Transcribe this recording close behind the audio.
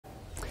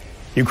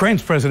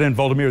Ukraine's President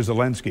Voldomyr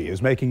Zelenskyy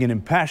is making an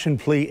impassioned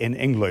plea in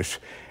English,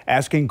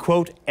 asking,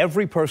 quote,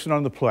 every person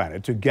on the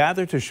planet to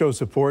gather to show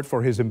support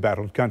for his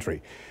embattled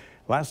country.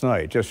 Last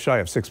night, just shy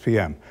of 6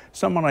 p.m.,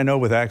 someone I know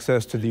with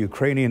access to the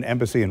Ukrainian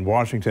embassy in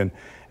Washington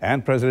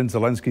and President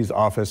Zelenskyy's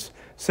office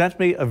sent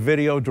me a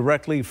video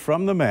directly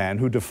from the man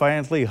who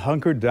defiantly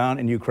hunkered down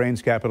in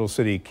Ukraine's capital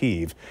city,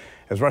 Kyiv,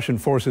 as Russian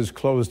forces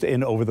closed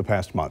in over the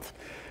past month.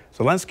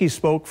 Zelenskyy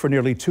spoke for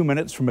nearly 2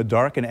 minutes from a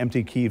dark and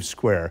empty Kyiv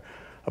square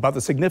about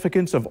the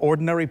significance of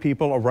ordinary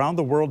people around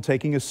the world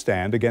taking a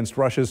stand against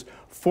Russia's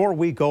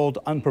 4-week-old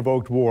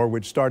unprovoked war,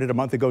 which started a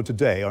month ago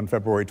today on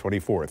February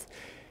 24th.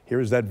 Here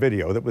is that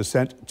video that was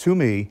sent to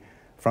me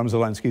from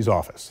Zelenskyy's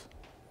office.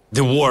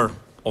 The war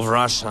of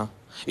Russia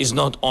is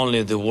not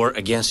only the war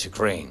against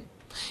Ukraine.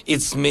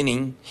 Its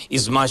meaning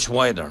is much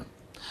wider.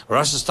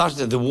 Russia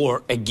started the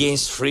war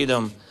against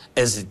freedom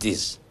as it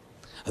is.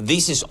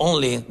 This is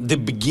only the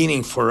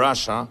beginning for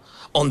Russia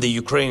on the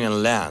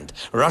Ukrainian land.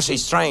 Russia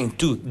is trying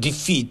to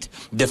defeat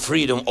the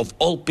freedom of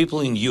all people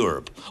in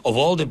Europe, of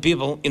all the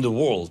people in the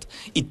world.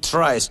 It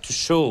tries to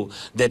show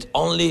that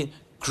only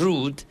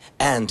crude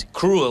and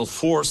cruel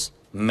force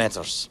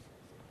matters.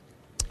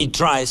 It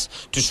tries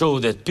to show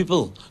that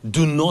people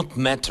do not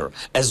matter,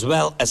 as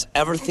well as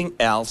everything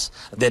else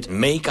that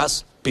make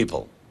us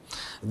people.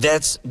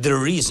 That's the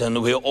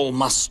reason we all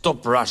must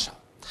stop Russia.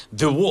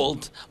 The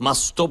world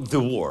must stop the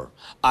war.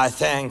 I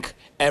thank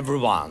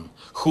everyone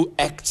who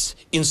acts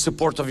in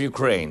support of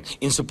Ukraine,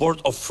 in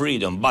support of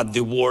freedom, but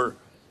the war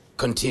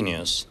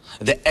continues.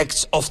 The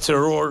acts of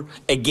terror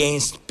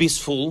against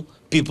peaceful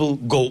people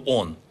go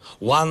on.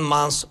 1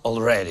 month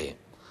already.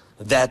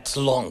 That's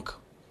long.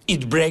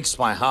 It breaks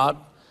my heart,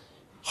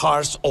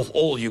 hearts of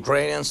all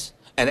Ukrainians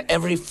and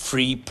every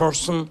free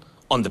person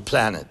on the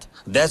planet.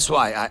 That's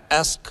why I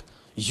ask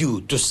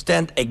you to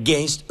stand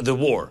against the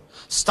war,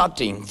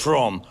 starting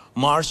from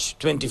March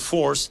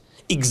 24th,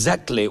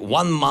 exactly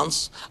 1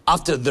 month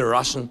after the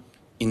Russian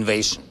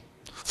invasion.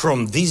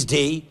 From this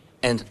day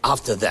and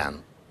after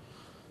then,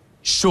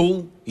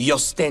 show your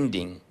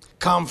standing.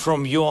 Come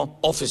from your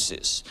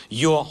offices,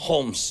 your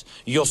homes,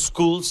 your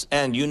schools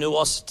and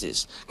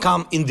universities.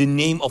 Come in the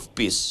name of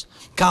peace.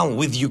 Come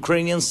with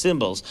Ukrainian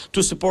symbols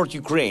to support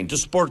Ukraine, to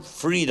support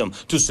freedom,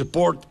 to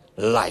support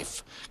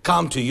life.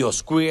 Come to your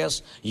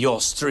squares, your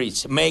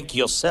streets. Make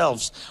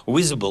yourselves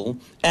visible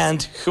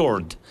and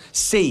heard.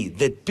 Say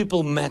that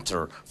people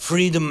matter,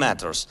 freedom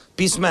matters,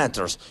 peace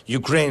matters,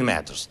 Ukraine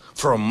matters.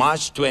 From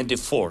March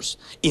 24th,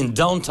 in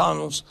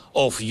downtowns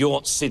of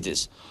your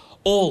cities.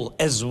 All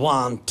as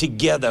one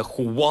together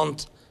who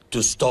want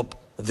to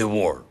stop the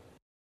war.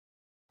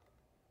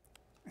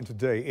 And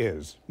today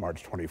is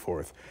March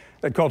 24th.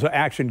 That call to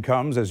action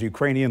comes as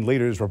Ukrainian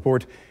leaders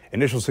report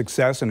initial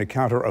success in a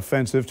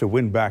counter-offensive to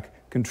win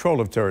back control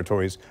of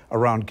territories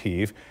around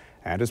Kyiv,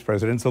 and as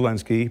President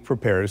Zelenskyy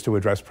prepares to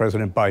address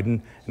President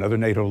Biden and other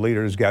NATO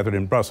leaders gathered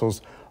in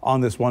Brussels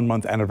on this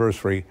 1-month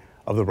anniversary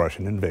of the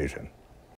Russian invasion.